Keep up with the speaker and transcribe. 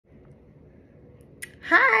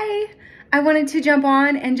Hi, I wanted to jump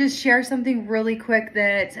on and just share something really quick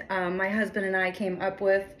that my husband and I came up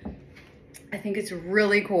with. I think it's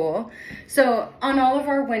really cool. So on all of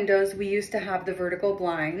our windows, we used to have the vertical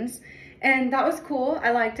blinds, and that was cool.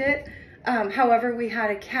 I liked it. However, we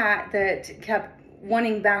had a cat that kept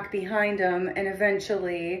wanting back behind him, and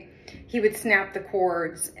eventually he would snap the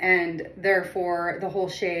cords, and therefore the whole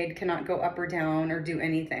shade cannot go up or down or do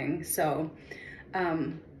anything. So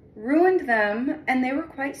ruined them, and they were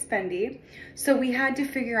quite spendy. So we had to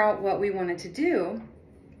figure out what we wanted to do.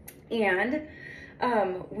 And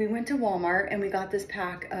we went to Walmart and we got this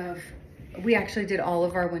pack of, we actually did all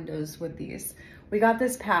of our windows with these. We got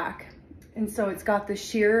this pack, and so it's got the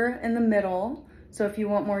sheer in the middle. So if you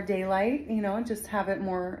want more daylight, you know, just have it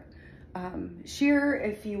more sheer.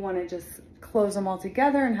 If you want to just close them all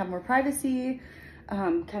together and have more privacy,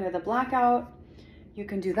 kind of the blackout, you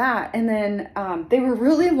can do that. And then they were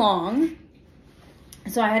really long,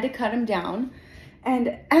 so I had to cut them down.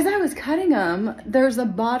 And as I was cutting them, there's a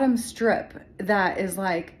bottom strip that is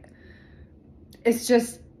like, it's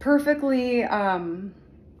just perfectly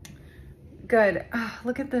good. Oh,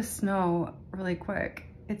 look at this snow really quick.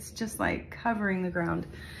 It's just like covering the ground.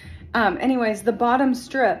 Anyways, the bottom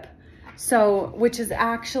strip, so, which is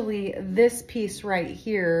actually this piece right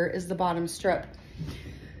here is the bottom strip.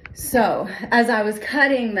 So as I was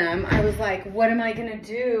cutting them, I was like, what am I gonna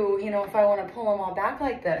do, you know, if I wanna pull them all back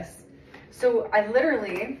like this? So I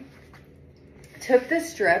literally took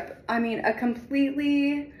this strip, I mean, a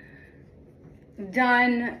completely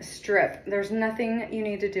done strip. There's nothing you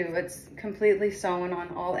need to do. It's completely sewn on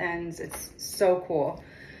all ends. It's so cool.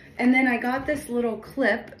 And then I got this little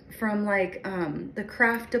clip from like the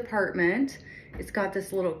craft department. It's got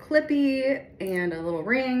this little clippy and a little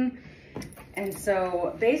ring. And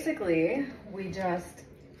so basically we just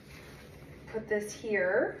put this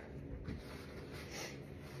here,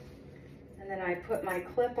 and then I put my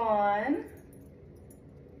clip on.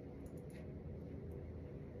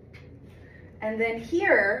 And then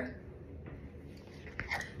here,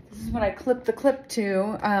 this is what I clipped the clip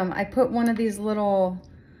to. I put one of these little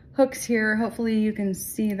hooks here. Hopefully you can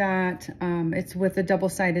see that. It's with a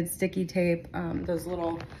double-sided sticky tape, those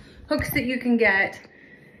little hooks that you can get.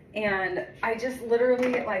 And I just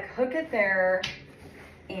literally like hook it there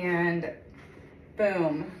and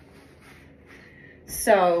boom.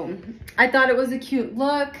 So I thought it was a cute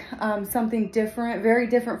look, something different, very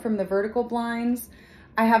different from the vertical blinds.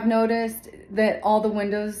 I have noticed that all the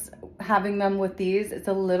windows, having them with these, it's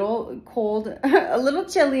a little cold, a little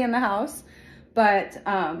chilly in the house. But,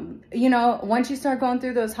 you know, once you start going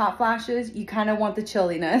through those hot flashes, you kind of want the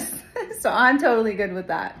chilliness. So I'm totally good with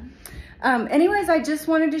that. Anyways, I just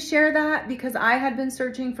wanted to share that because I had been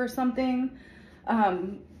searching for something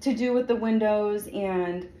to do with the windows,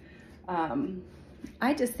 and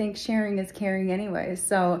I just think sharing is caring anyways.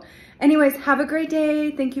 So anyways, have a great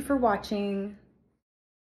day. Thank you for watching.